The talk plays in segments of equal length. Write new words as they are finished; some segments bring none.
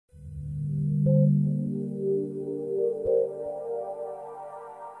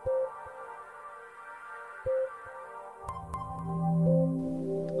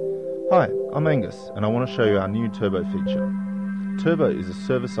I'm Angus and I want to show you our new Turbo feature. Turbo is a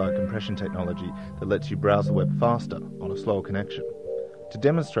server-side compression technology that lets you browse the web faster on a slower connection. To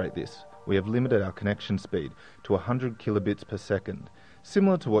demonstrate this, we have limited our connection speed to 100 kilobits per second,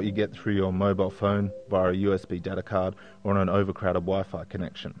 similar to what you get through your mobile phone via a USB data card or on an overcrowded Wi-Fi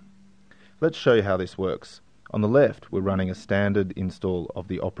connection. Let's show you how this works. On the left, we're running a standard install of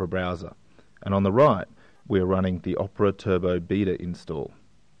the Opera browser, and on the right, we are running the Opera Turbo Beta install.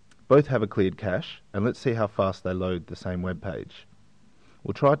 Both have a cleared cache, and let's see how fast they load the same web page.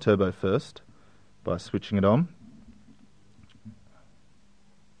 We'll try Turbo first by switching it on.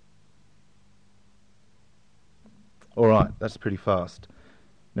 Alright, that's pretty fast.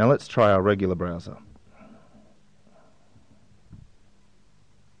 Now let's try our regular browser.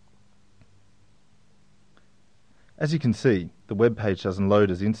 As you can see, the web page doesn't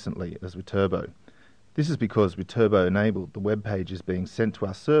load as instantly as with Turbo. This is because with Turbo enabled, the web page is being sent to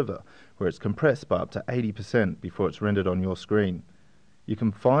our server, where it's compressed by up to 80% before it's rendered on your screen. You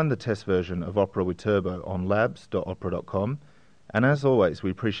can find the test version of Opera with Turbo on labs.opera.com, and as always, we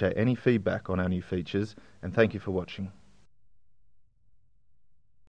appreciate any feedback on our new features, and thank you for watching.